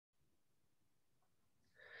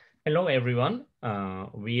Hello, everyone.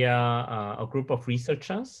 We are a group of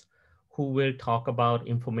researchers who will talk about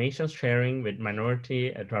information sharing with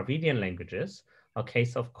minority Dravidian languages, a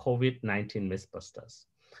case of COVID-19 mythbusters.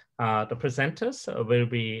 The presenters will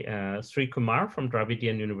be Sreekumar from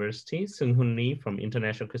Dravidian University, Seunghun Lee from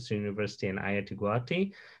International Christian University and IIT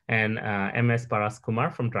Guwahati, and MS Paras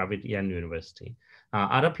Kumar from Dravidian University.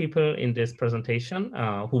 Other people in this presentation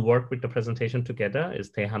who work with the presentation together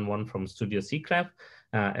is Daehan Won from Studio Seacraft,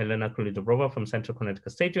 Elena Krulidorova from Central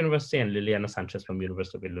Connecticut State University, and Liliana Sanchez from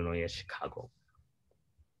University of Illinois at Chicago.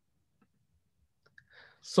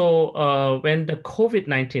 So when the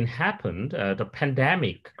COVID-19 happened, the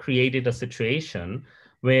pandemic created a situation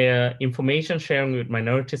where information sharing with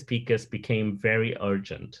minority speakers became very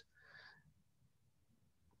urgent.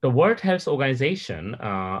 The World Health Organization,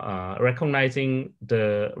 recognizing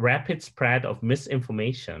the rapid spread of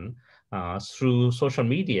misinformation through social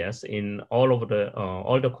medias in all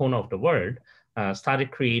the corner of the world,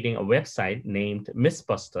 started creating a website named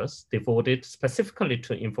Mythbusters, devoted specifically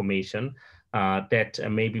to information that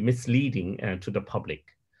may be misleading to the public.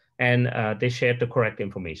 And they shared the correct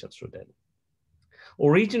information through that.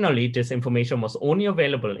 Originally, this information was only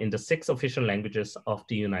available in the 6 official languages of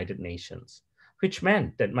the United Nations, which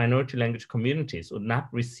meant that minority language communities would not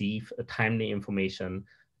receive timely information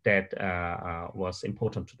that was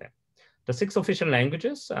important to them. The 6 official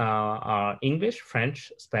languages are English,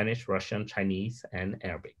 French, Spanish, Russian, Chinese, and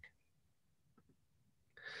Arabic.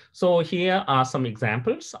 So here are some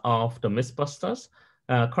examples of the Mythbusters.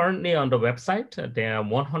 Currently on the website, there are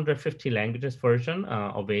 150 languages version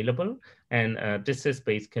available, and this is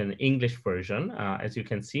basically an English version. As you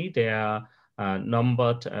can see, there are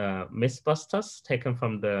numbered Mythbusters taken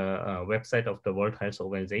from the website of the World Health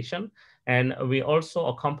Organization. And we also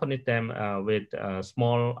accompanied them with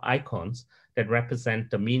small icons that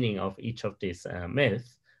represent the meaning of each of these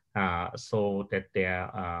myths so that they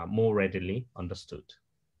are more readily understood.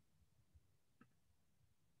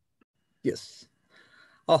 Yes.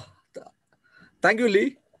 Oh, thank you,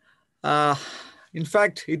 Lee. In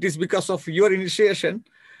fact, it is because of your initiation,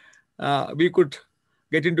 we could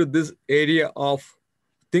get into this area of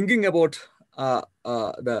thinking about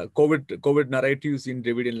the COVID narratives in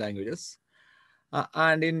Dravidian languages.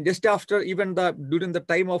 And in just after, even during the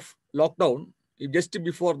time of lockdown, just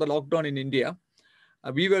before the lockdown in India,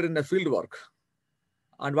 we were in the field work.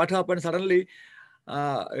 And what happened suddenly,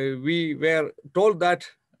 we were told that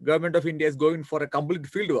government of India is going for a complete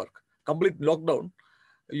field work, complete lockdown.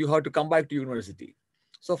 You have to come back to university.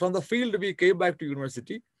 So from the field, we came back to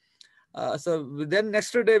university. So then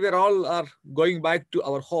next day, we all are going back to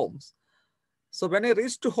our homes. So when I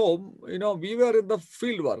reached home, we were in the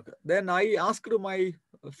field work. Then I asked my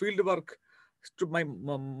field work to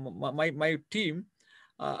my team,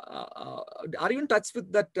 are you in touch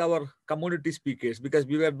with our community speakers? Because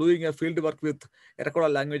we were doing a field work with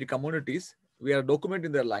Erakola language communities. We are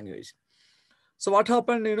documenting their language. So what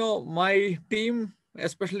happened, my team,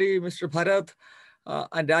 especially Mr. Bharat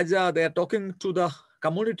and Raja, they are talking to the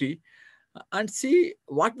community and see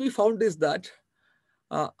what we found is that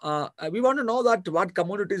we want to know that what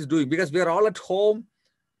community is doing, because we are all at home.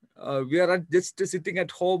 We are just sitting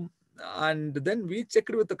at home. And then we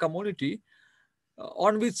checked with the community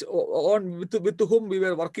with whom we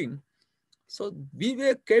were working. So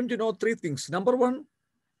we came to know 3 things. Number one,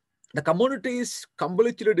 the community is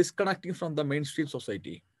completely disconnecting from the mainstream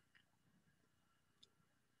society.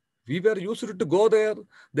 We were used to go there.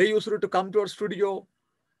 They used to come to our studio.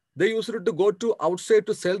 They used to go to outside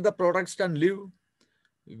to sell the products and live.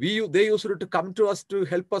 They used to come to us to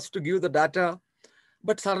help us to give the data.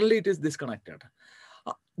 But suddenly it is disconnected.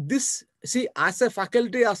 As a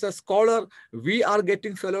faculty, as a scholar, we are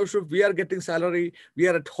getting fellowship, we are getting salary, we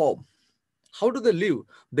are at home. How do they live?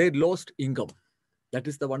 They lost income. That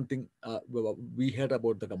is the one thing we heard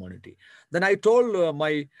about the community. Then I told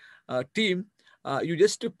my team, you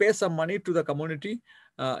just pay some money to the community,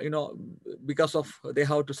 because of they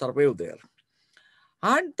have to survive there.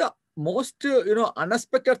 And the most,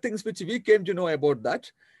 unexpected things which we came to know about that,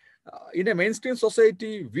 in a mainstream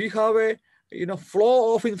society, we have a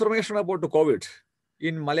flow of information about the COVID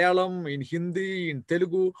in Malayalam, in Hindi, in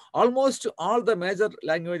Telugu, almost all the major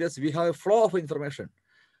languages, we have a flow of information.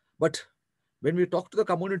 But when we talk to the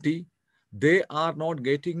community, they are not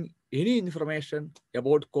getting any information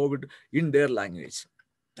about COVID in their language.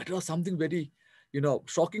 That was something very,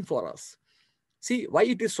 shocking for us. See, why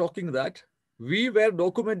it is shocking that we were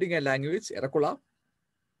documenting a language, Erakola.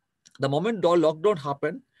 The moment the lockdown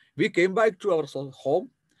happened, we came back to our home.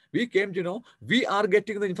 We came to know we are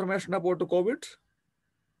getting the information about the COVID.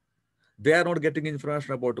 They are not getting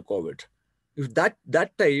information about the COVID. if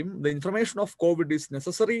that time the information of COVID is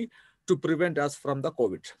necessary to prevent us from the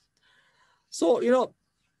COVID. So,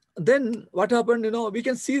 then what happened, we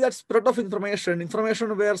can see that spread of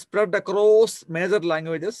information were spread across major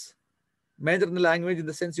languages, major in the language in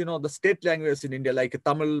the sense, the state languages in India, like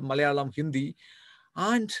Tamil, Malayalam, Hindi.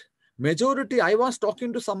 And majority, I was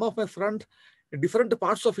talking to some of my friends in different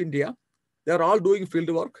parts of India. They are all doing field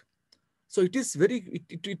work. So it is very,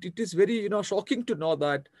 it is very, shocking to know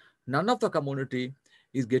that none of the community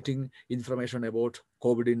is getting information about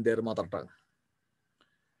COVID in their mother tongue.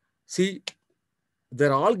 See,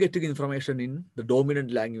 they're all getting information in the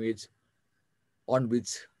dominant language on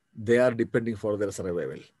which they are depending for their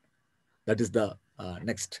survival. That is the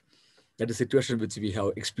next. That is the situation which we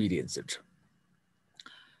have experienced.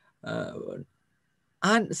 And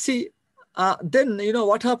see, then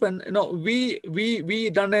what happened? We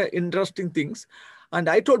done interesting things, and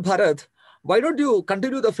I told Bharat, why don't you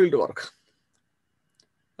continue the field work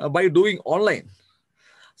by doing online?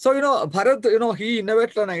 So Bharat, he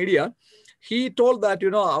innovated an idea. He told that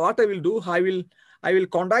what I will do, I will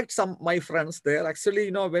contact some my friends there.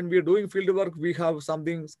 Actually, when we are doing field work, we have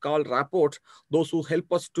something called rapport. Those who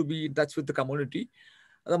help us to be in touch with the community.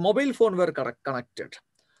 The mobile phone were connected.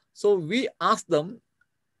 So we asked them,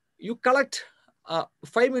 you collect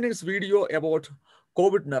 5 minutes video about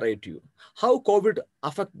COVID narrative, how COVID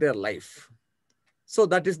affect their life. So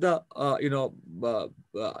that is the,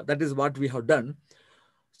 that is what we have done.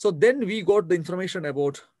 So then we got the information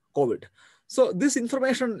about COVID. So this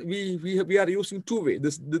information we are using two ways,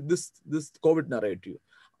 this COVID narrative.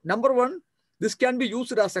 Number one, this can be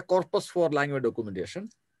used as a corpus for language documentation.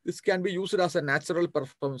 This can be used as a natural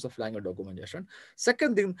performance of language documentation.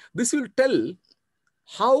 Second thing, this will tell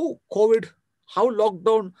how COVID, how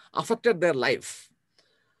lockdown affected their life.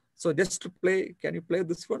 So just to play, can you play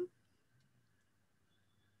this one?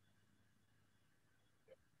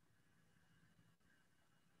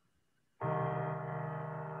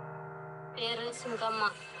 Seunghun,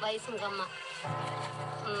 by Seunghun.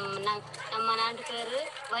 நம்ம நாட்டு பேரு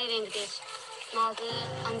வை வெங்கடேஷ். నాకు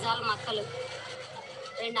అంజాల్ మక్కలు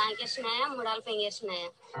 2 ఆంకేసినాయా 3 ఆలు పెంగేసినాయా.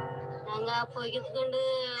 ನಂಗೆ ಹೋಗಿದ್ಕೊಂಡು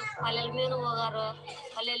ಪಲ್ಲೆల ಮೇಲೆ ಹೋಗಾರು.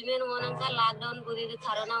 ಪಲ್ಲೆల ಮೇಲೆ ಹೋನಾಕ lockdown ಬುದಿದ್ದು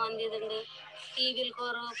corona ಒಂದಿದ್ದು ಟಿವಿಲ್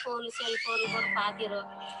ಕೋರು phone cell phone ಕೋರು ಪಾತಿರು.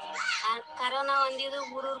 Corona ಒಂದಿದ್ದು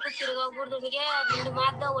ಊರೂರ್ಗೂ ತಿರುಗೋಗ್ಬಿಡ್ದುನಿಗೆ 2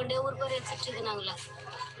 ಮಾದ ಒಂದೇ ಊರ್ಗೋರು ಹೆಚ್ಚಿಟ್ಟಿದ್ದು ನಂಗ್ಲ.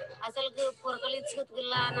 అసలుకు పొరకలు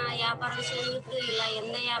ఇచ్చుకుతులా నా వ్యాపారం చెందుతూ ఇలా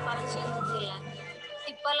ఎంత వ్యాపారం చెందుతూ ఇలా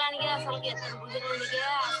తిప్పాలనికే అసలుకి ఎత్తడు బుద్ధిరోనికే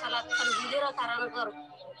అసలు అక్కడ బుద్ధిరో కరోనా కోరు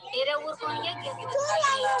వేరే ఊరుకోనికే తింగిలా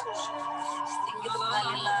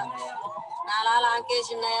నాలాలు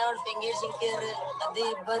ఆంకేసిన్నాయి వాళ్ళు పెంగేసి సింకేరు అది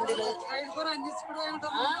ఇబ్బందులు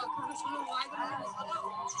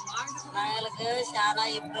నాయలకు చాలా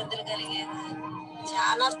ఇబ్బందులు కలిగేది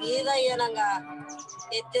చాలా బీద అయ్యానంగా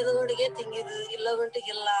ఎత్తేది గుడికే తింగిది ఇళ్ళ గుంటికి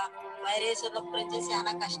ఇళ్ళ వైరస్ ఉన్నప్పటి నుంచి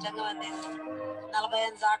చాలా కష్టంగా ఉండేది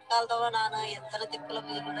 45 జాటకాలతో నాన్న ఎత్తన తిప్పుల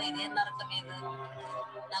మీద కూడా ఇదే నరకం మీద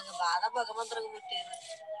నాకు బాధ భగవంతుడికి పుట్టేది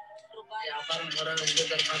వ్యాపారం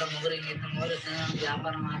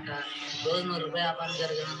వ్యాపారం మాట రోజు 100 ರೂಪಾಯಿ ವ್ಯಾಪಾರ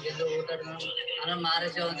ಜರುಗನ ಗೆದ್ದು ಊಟ ಅನ್ನ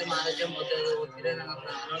ಮಾರೇಜೆ ಒಂದು ಮಾರೇಜೆ ಮೊದಲು ಒತ್ತಿದೆ ನನ್ನ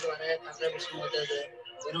ಅನ್ನೋದು ವರೆ ಕಸೆ ಬಿಸಿ ಮೊದಲು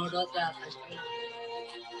ಏನೋದು ಕಷ್ಟ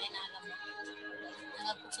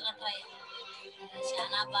నాకు పుచ్చగట్రాయి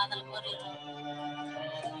చాలా బాధలు కోరారు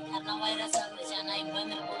కరోనా వైరస్ ఉంది చాలా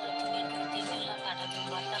ఇబ్బందులు కోరు తిండిలో కట్టలు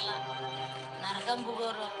బట్టల నరకం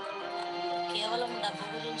పుగోరు కేవలం డబ్బు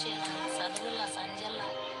గురించి చదువుల సంజల్ల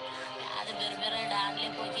అది ಬೇರೆ ಬೇರೆ ದಾಂಡ್ಲೆ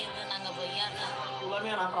ಹೋಗಿದ್ದು ನಂಗೆ ಬೈಯಾಟ ಇವಾಗ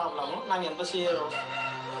ನಾ ಪ್ರಾಬ್ಲಮ್ ನಂಗೆ ಎಂತ ಸೇರು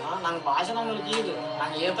ನಂಗೆ ಭಾಷೆ ನಂಗೆ ಕೀದು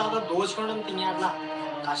ನಂಗೆ ಏತಾದ ದೋಚ್ಕೊಂಡು ತಿಂಗಾಡ್ಲ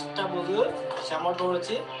కష్టపడు శ్రమ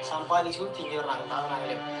తోడిచి సంపాదించుకుని తింగేరు నాకు తాను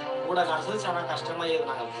నాకు కూడా కలిసి చాలా కష్టమయ్యేది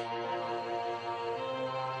నాకు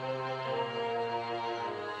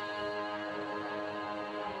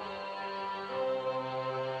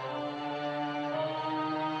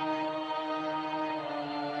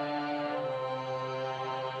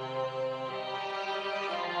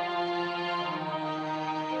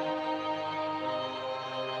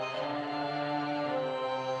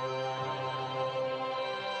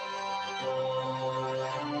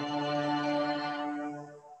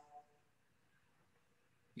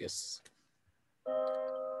Yes.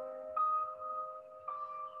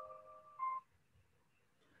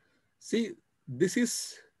 See, this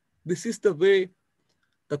is the way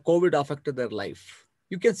the COVID affected their life.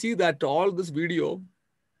 You can see that all this video,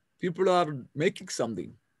 people are making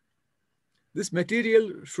something. This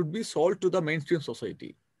material should be sold to the mainstream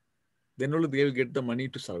society. Then only they will get the money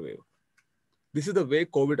to survive. This is the way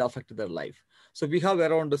COVID affected their life. So we have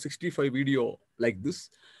around 65 video like this.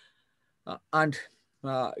 And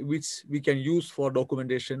which we can use for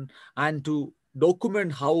documentation and to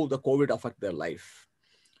document how the COVID affect their life.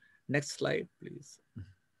 Next slide, please.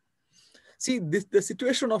 See, the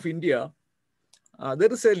situation of India,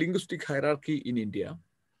 there is a linguistic hierarchy in India.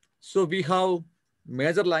 So we have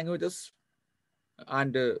major languages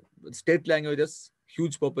and state languages,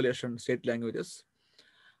 huge population state languages.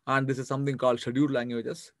 And this is something called scheduled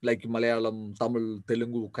languages like Malayalam, Tamil,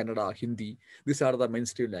 Telugu, Kannada, Hindi. These are the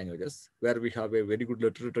mainstream languages where we have a very good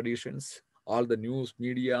literary traditions, all the news,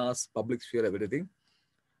 medias, public sphere, everything.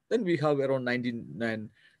 Then we have around 99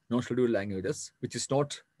 non-scheduled languages, which is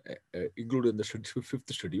not included in the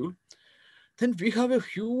fifth schedule. Then we have a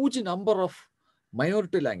huge number of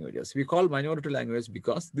minority languages. We call minority languages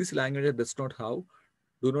because this language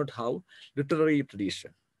do not have literary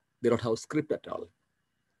tradition. They don't have script at all.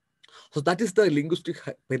 So that is the linguistic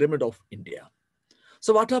pyramid of India.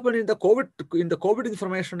 So what happened in the COVID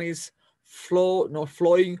information is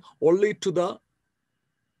flowing only to the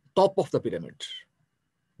top of the pyramid,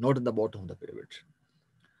 not in the bottom of the pyramid.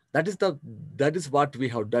 That is what we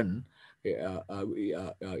have done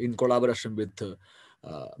in collaboration with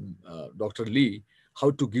Dr. Lee,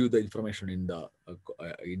 how to give the information in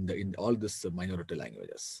all these minority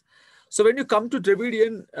languages. So when you come to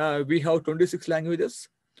Dravidian, we have 26 languages.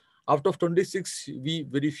 Out of 26,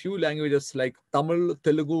 very few languages like Tamil,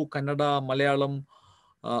 Telugu, Kannada, Malayalam,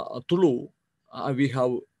 Tulu, we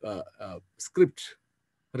have script.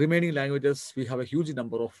 Remaining languages, we have a huge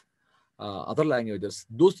number of other languages.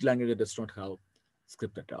 Those languages does not have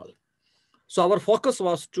script at all. So our focus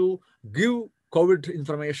was to give COVID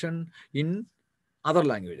information in other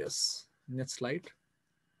languages. Next slide.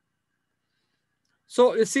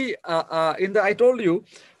 So you see, I told you,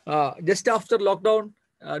 just after lockdown,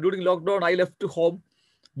 during lockdown, I left home.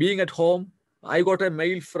 Being at home, I got a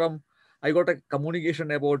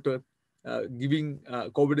communication about giving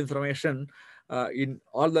COVID information in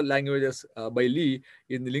all the languages by Lee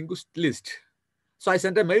in the linguist list. So I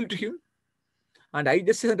sent a mail to him, and I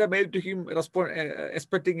just sent a mail to him,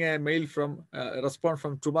 expecting a mail from response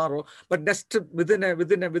from tomorrow. But just within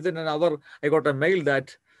an hour, I got a mail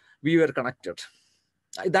that we were connected.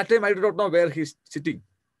 At that time, I did not know where he's sitting.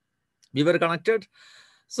 We were connected.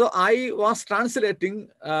 So I was translating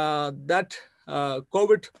that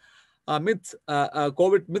COVID myth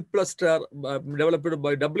cluster developed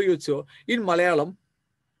by WHO in Malayalam.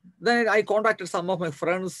 Then I contacted some of my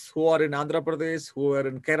friends who are in Andhra Pradesh, who are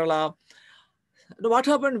in Kerala. What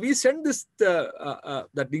happened? We sent this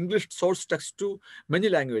that English source text to many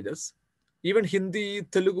languages, even Hindi,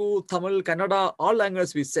 Telugu, Tamil, Kannada, all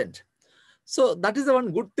languages we sent. So that is the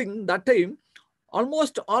one good thing. That time,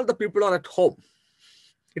 almost all the people are at home.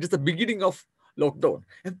 It is the beginning of lockdown.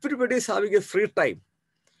 Everybody is having a free time.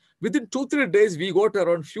 Within 2-3 days, we got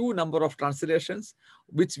around few number of translations,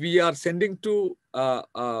 which we are sending to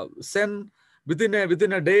send within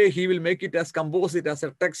a day. He will make it as compose it as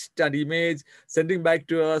a text and image, sending back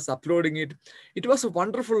to us, uploading it. It was a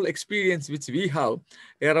wonderful experience which we have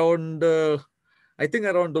around. I think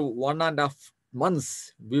around 1.5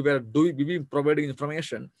 months we've been providing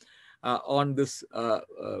information on this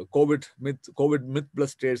COVID myth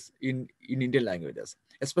blusters in Indian languages,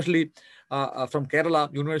 especially from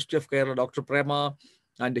Kerala, University of Kerala, Dr. Prema,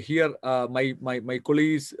 and here my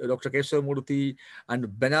colleagues, Dr. Keshav Murthy, and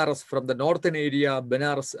Benares from the northern area,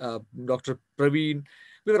 Benares, Dr. Praveen.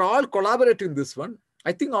 We were all collaborating this one.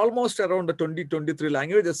 I think almost around 23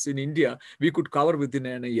 languages in India we could cover within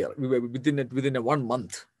a year, within a 1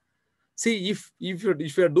 month. See, if you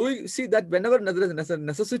are doing, see that whenever there is a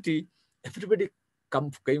necessity, everybody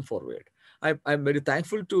came forward. I'm very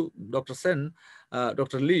thankful to Dr. Sen,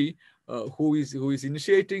 Dr. Lee, who is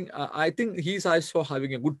initiating. I think he's also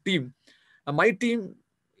having a good team. My team,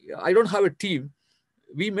 I don't have a team.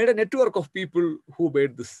 We made a network of people who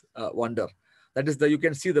made this wonder. That is you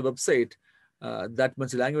can see the website, that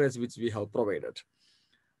much language which we have provided.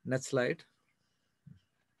 Next slide.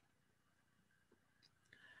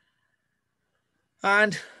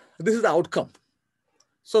 And this is the outcome.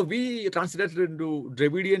 So we translated into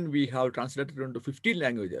Dravidian, we have translated into 15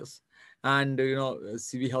 languages. And,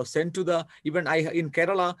 we have sent to even in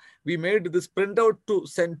Kerala, we made this printout to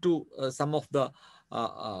send to some of the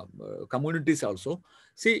communities also.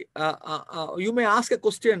 See, you may ask a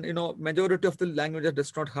question, majority of the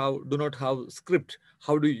languages do not have script.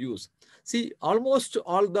 How do you use? See, almost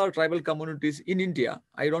all the tribal communities in India,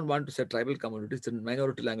 I don't want to say tribal communities, and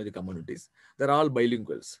minority language communities, they're all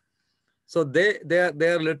bilinguals. So they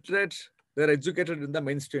are literate, they're educated in the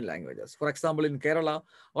mainstream languages. For example, in Kerala,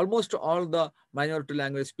 almost all the minority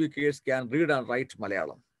language speakers can read and write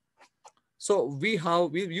Malayalam. So we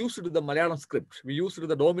used the Malayalam script. We used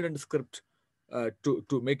the dominant script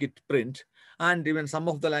to make it print. And even some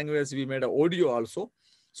of the languages we made audio also.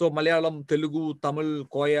 So Malayalam, Telugu, Tamil,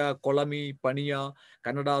 Koya, Kolami, Paniya,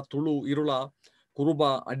 Kannada, Tulu, Irula,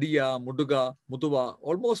 Kuruba, Adiya, Muduga, Mutuva,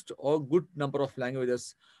 almost a good number of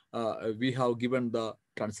languages we have given the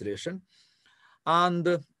translation.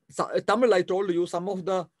 And Tamil, I told you, some of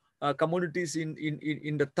the communities in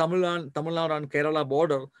the Tamil Nadu and Kerala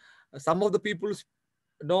border, some of the people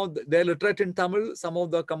they're literate in Tamil, some of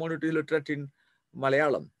the community literate in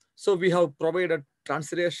Malayalam. So we have provided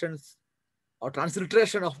translations or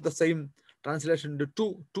transliteration of the same translation to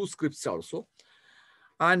two scripts also.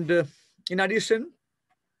 And in addition,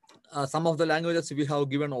 some of the languages we have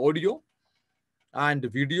given audio and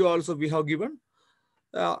video also we have given.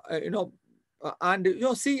 And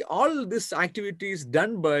see, all this activity is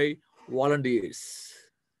done by volunteers.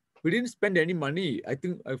 We didn't spend any money. I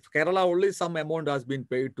think Kerala only some amount has been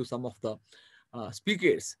paid to some of the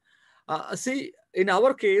speakers. See, in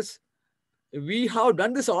our case, we have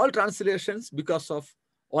done this all translations because of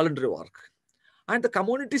voluntary work. And the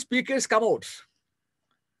community speakers come out.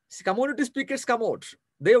 See, community speakers come out.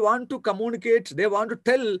 They want to communicate. They want to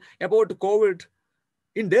tell about COVID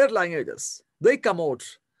in their languages. They come out.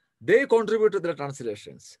 They contribute to the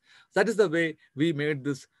translations. That is the way we made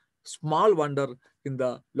this small wonder in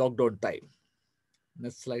the lockdown time.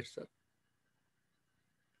 Next slide, sir.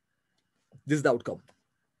 This is the outcome.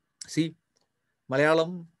 See,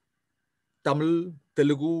 Malayalam, Tamil,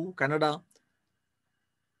 Telugu, Kannada.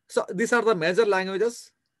 So these are the major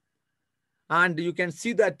languages. And you can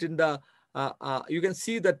see that in the,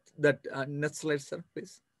 next slide, sir,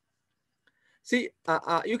 please. See,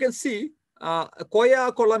 you can see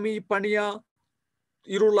Koya, Kolami, Paniya,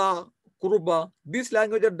 Irula, Kuruba, these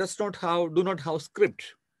languages do not have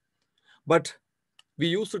script. But we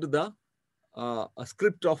used the a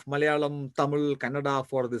script of Malayalam, Tamil, Kannada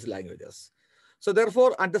for these languages. So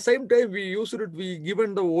therefore, at the same time, we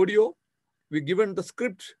given the audio, we given the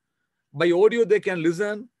script. By audio, they can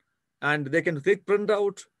listen and they can take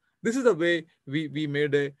printout. This is the way we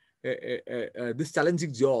made this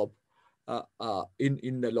challenging job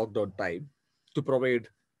in the lockdown time to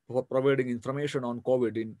providing information on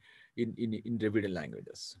COVID in Dravidian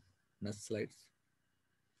languages. Next slide.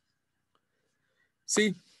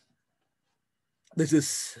 See, this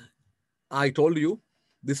is, I told you,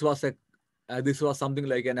 this was something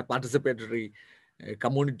like a participatory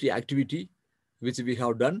community activity which we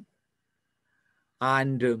have done.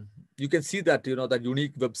 And you can see that, that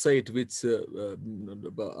unique website which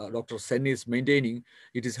Dr. Sen is maintaining,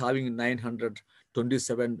 it is having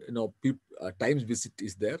 927 times visit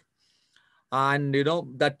is there. And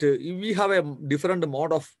that we have a different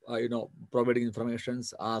mode of providing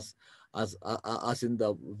informations as in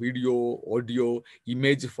the video, audio,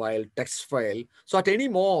 image file, text file. So at any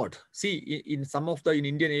mode, see, in some of the in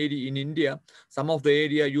India, some of the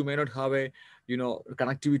area you may not have a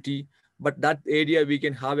connectivity, but that area we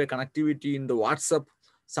can have a connectivity in the WhatsApp.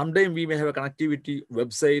 Sometimes we may have a connectivity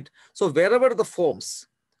website. So wherever the forms.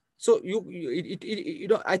 So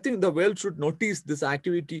I think the world should notice this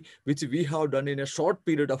activity which we have done in a short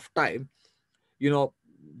period of time,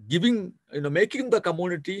 making the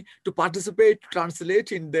community to participate,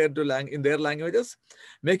 translate in their languages,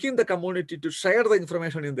 making the community to share the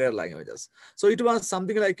information in their languages. So it was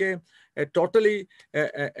something like a totally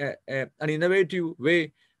an innovative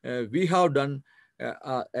way we have done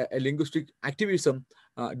a linguistic activism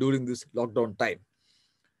during this lockdown time.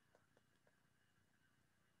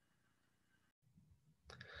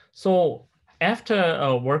 So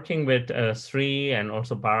after working with Sri and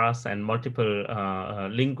also Baras and multiple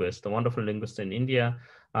linguists, the wonderful linguists in India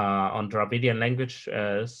on Dravidian language,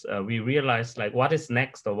 we realized what is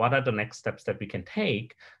next, or what are the next steps that we can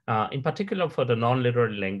take, in particular for the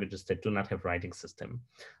non-literary languages that do not have writing system.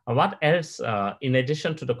 What else, in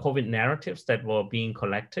addition to the COVID narratives that were being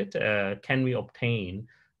collected, can we obtain?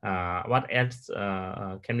 What else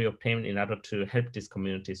can we obtain in order to help these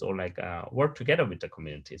communities, or work together with the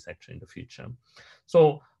communities actually in the future?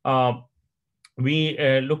 So we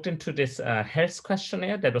looked into this health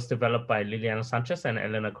questionnaire that was developed by Liliana Sanchez and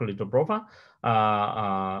Elena Kolitobrova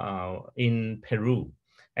in Peru.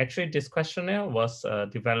 Actually, this questionnaire was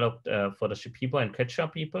developed for the Shipibo and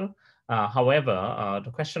Quechua people. However, the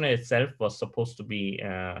questionnaire itself was supposed to be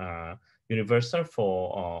universal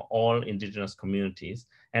for all indigenous communities.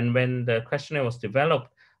 And when the questionnaire was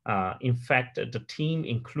developed, in fact, the team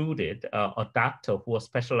included a doctor who was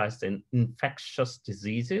specialized in infectious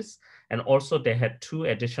diseases. And also they had 2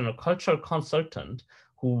 additional cultural consultants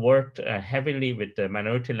who worked heavily with the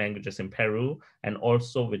minority languages in Peru and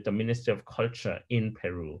also with the Ministry of Culture in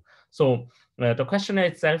Peru. So the questionnaire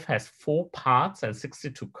itself has 4 parts and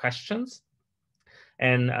 62 questions.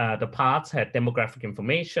 And the parts had demographic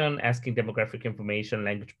information, asking demographic information,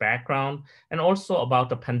 language background, and also about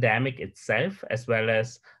the pandemic itself, as well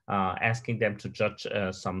as asking them to judge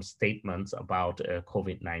some statements about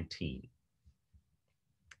COVID-19.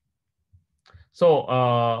 So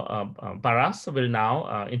Baras will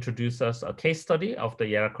now introduce us a case study of the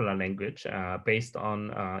Yerakula language based on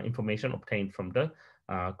information obtained from the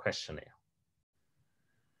questionnaire.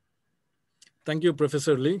 Thank you,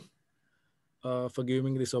 Professor Lee, for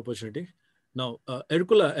giving me this opportunity. Now,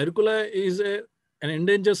 Erkula is an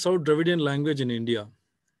endangered South Dravidian language in India.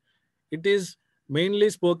 It is mainly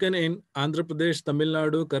spoken in Andhra Pradesh, Tamil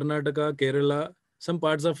Nadu, Karnataka, Kerala, some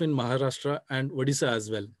parts of in Maharashtra and Odisha as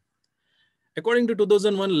well. According to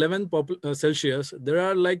 2001 11 Celsius, there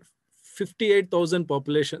are like 58,000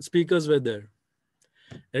 population speakers were there.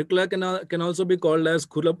 Erkula can also be called as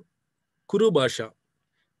Kuru Bhasha,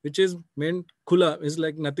 which is meant Kula is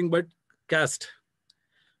like nothing but caste.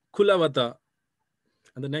 Kulavata.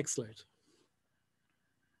 And the next slide.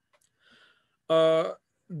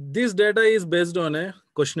 This data is based on a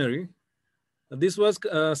questionnaire. This was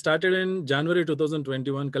started in January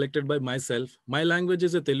 2021, collected by myself. My language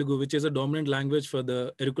is a Telugu, which is a dominant language for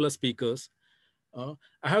the Erkula speakers. I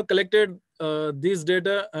have collected this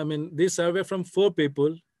data, this survey from 4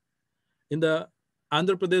 people in the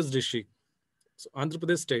Andhra Pradesh district, so Andhra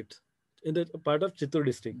Pradesh state, in the part of Chittoor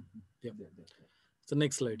district. Yeah. So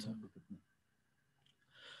next slide.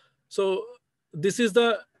 So this is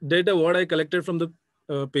the data what I collected from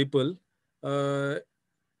the people.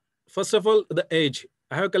 First of all, the age.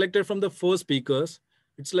 I have collected from the 4 speakers.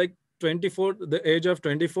 It's like 24, the age of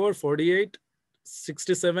 24, 48,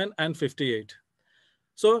 67, and 58.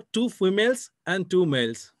 So 2 females and 2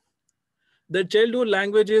 males. The childhood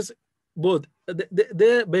language is both.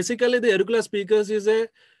 They basically, the Erkula speakers is a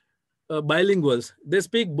bilinguals. They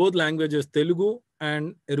speak both languages, Telugu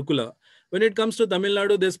and Erkula. When it comes to Tamil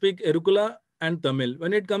Nadu, they speak Erkula and Tamil.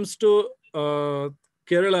 When it comes to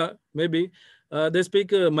Kerala, maybe, they speak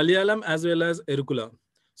Malayalam as well as Erkula.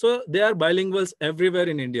 So they are bilinguals everywhere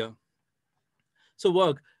in India. So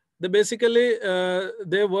work. They basically,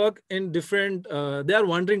 they work in different, they are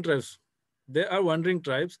wandering tribes. They are wandering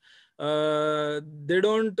tribes. They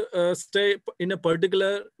don't stay in a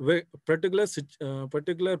particular way,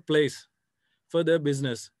 particular place for their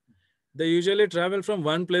business. They usually travel from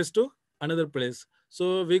one place to another place.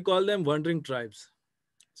 So we call them wandering tribes.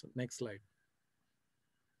 So next slide.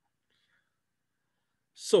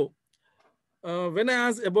 So when I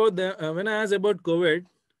asked about COVID,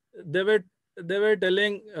 they were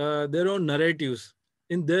telling their own narratives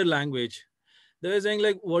in their language. They were saying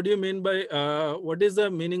like, what do you mean by what is the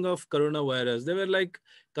meaning of coronavirus? They were like,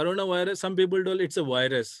 coronavirus. Some people told it's a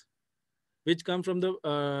virus, which come from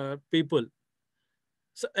the people.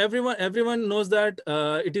 So everyone knows that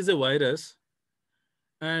it is a virus,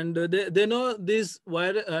 and they know this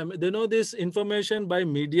virus. They know this information by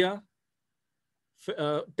media,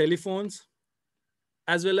 telephones,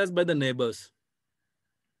 as well as by the neighbors.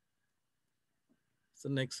 So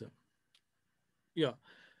next, yeah.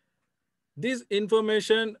 This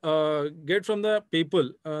information get from the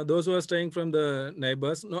people, those who are staying from the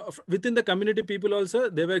neighbors. No, within the community people also,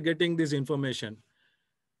 they were getting this information,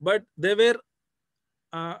 but they were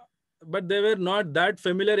not that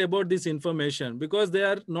familiar about this information because they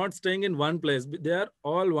are not staying in one place. They are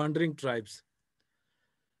all wandering tribes.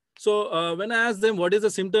 So when I asked them, what is the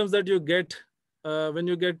symptoms that you get when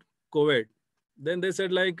you get COVID? Then they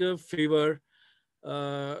said like fever,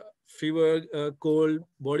 cold,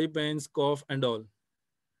 body pains, cough, and all.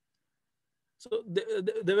 So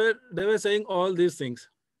they were saying all these things.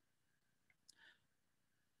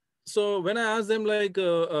 So when I asked them like,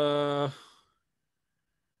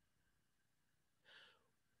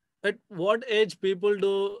 at what age people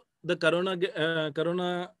do the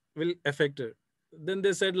corona will affect it? Then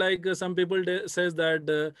they said like some people says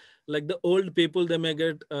that like the old people, they may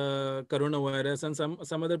get coronavirus, and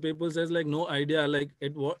some other people says like no idea, like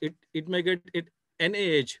it may get it any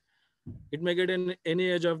age. It may get in any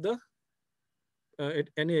age of the at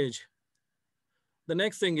any age. The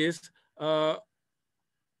next thing is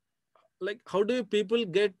like how do people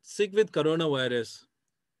get sick with coronavirus?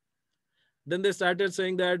 Then they started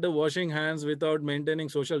saying that the washing hands without maintaining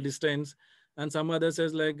social distance, and some others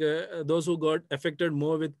says like those who got affected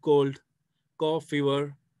more with cold, cough,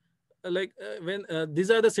 fever. Like when these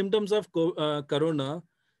are the symptoms of corona.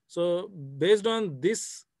 So based on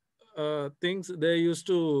this things, they used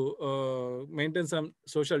to maintain some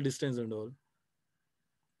social distance and all.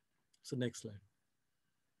 So next slide.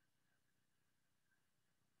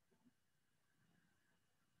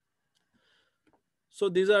 So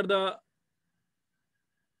these are the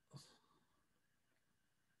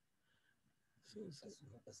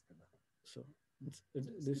so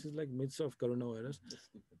this is like myths of coronavirus.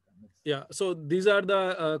 Yeah. So these are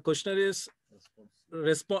the questionnaires.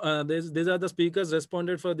 These are the speakers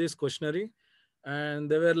responded for this questionnaire, and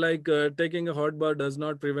they were like taking a hot bath does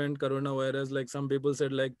not prevent coronavirus. Like some people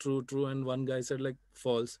said like true, true, and one guy said like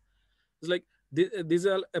false. It's like these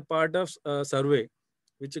are a part of survey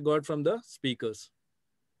which you got from the speakers.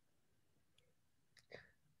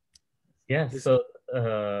 Yeah. So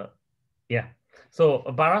yeah. So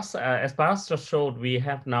Baras, as Baras just showed, we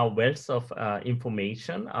have now wealth of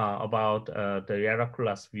information about the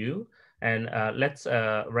Yaracula's view. And let's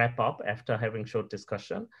wrap up after having short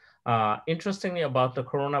discussion. Interestingly, about the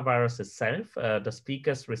coronavirus itself, the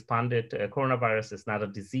speakers responded, coronavirus is not a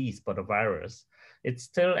disease, but a virus. It's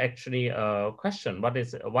still actually a question. What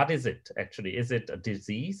is it actually? Is it a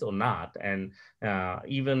disease or not? And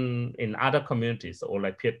even in other communities or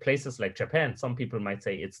like places like Japan, some people might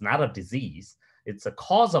say it's not a disease. It's a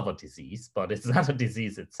cause of a disease, but it's not a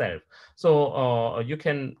disease itself. So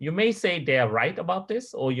you may say they are right about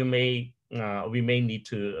this, or we may need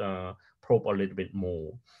to probe a little bit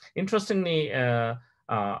more. Interestingly,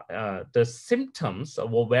 the symptoms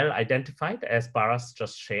were well identified, as Baras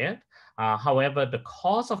just shared. However, the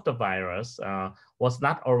cause of the virus was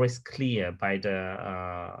not always clear by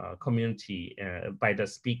the community, by the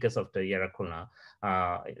speakers of the Yaracuna.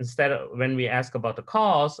 Instead, when we ask about the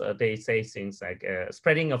cause, they say things like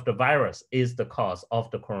spreading of the virus is the cause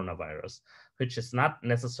of the coronavirus, which is not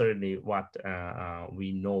necessarily what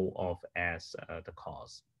we know of as the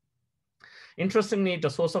cause. Interestingly, the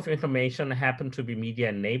source of information happened to be media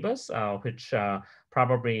and neighbors, which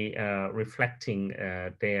probably reflecting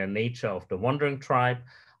their nature of the wandering tribe.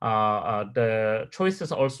 The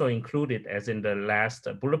choices also included, as in the last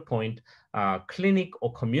bullet point, clinic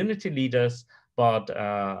or community leaders, but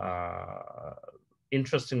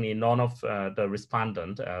interestingly, none of the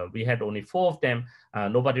respondent, we had only 4 of them,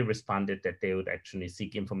 nobody responded that they would actually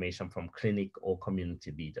seek information from clinic or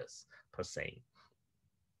community leaders per se.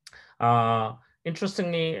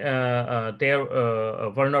 Interestingly, their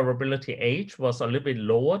vulnerability age was a little bit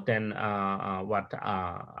lower than what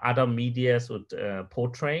other medias would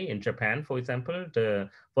portray in Japan, for example. The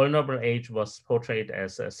vulnerable age was portrayed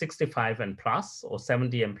as 65 and plus or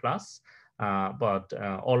 70 and plus, but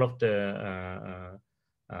all of the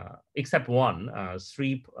except one,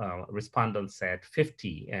 3 respondents said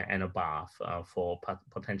 50 and above for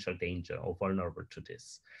potential danger or vulnerable to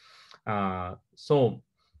this. So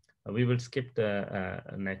we will skip the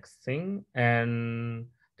next thing. And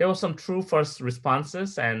there were some true first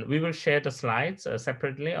responses, and we will share the slides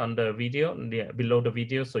separately on the video, below the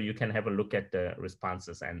video, so you can have a look at the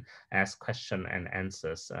responses and ask question and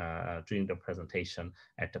answers during the presentation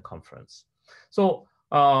at the conference. So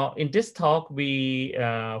in this talk, we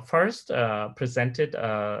first presented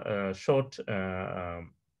a short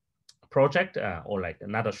project, or like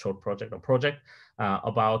another short project,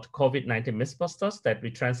 about COVID-19 Mythbusters that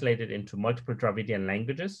we translated into multiple Dravidian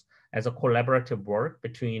languages as a collaborative work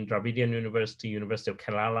between Dravidian University, University of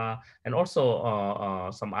Kerala, and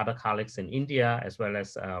also some other colleagues in India, as well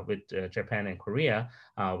as with Japan and Korea,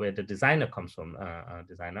 where the designer comes from,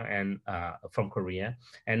 and from Korea.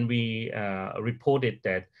 And we reported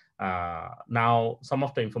that now some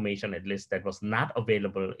of the information, at least that was not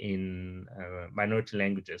available in minority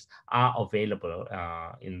languages, are available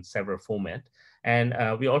in several formats. And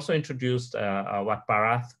we also introduced what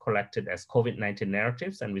Bharath collected as COVID-19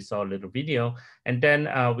 narratives, and we saw a little video. And then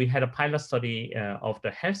we had a pilot study of the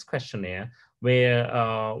health questionnaire,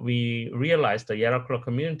 where we realized the Yaracula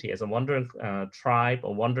community as a wandering tribe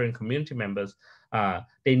or wandering community members,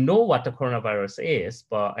 they know what the coronavirus is,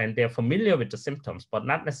 and they're familiar with the symptoms, but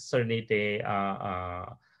not necessarily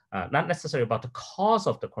not necessarily about the cause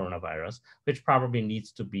of the coronavirus, which probably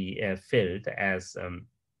needs to be filled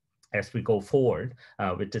as we go forward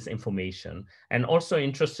with this information. And also,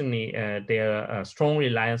 interestingly, their strong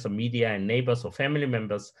reliance on media and neighbors or family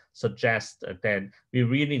members suggest that we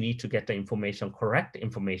really need to get the information, correct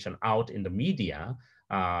information, out in the media,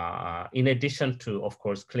 in addition to, of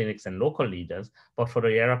course, clinics and local leaders. But for the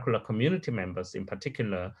Yaracula community members in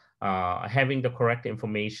particular, having the correct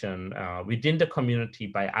information within the community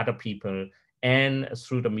by other people and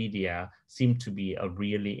through the media seemed to be a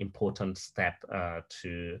really important step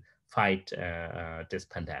to fight this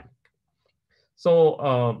pandemic.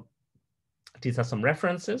 So these are some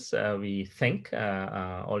references. We thank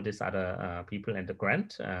all these other people and the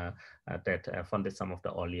grant that funded some of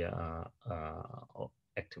the earlier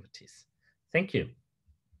activities. Thank you.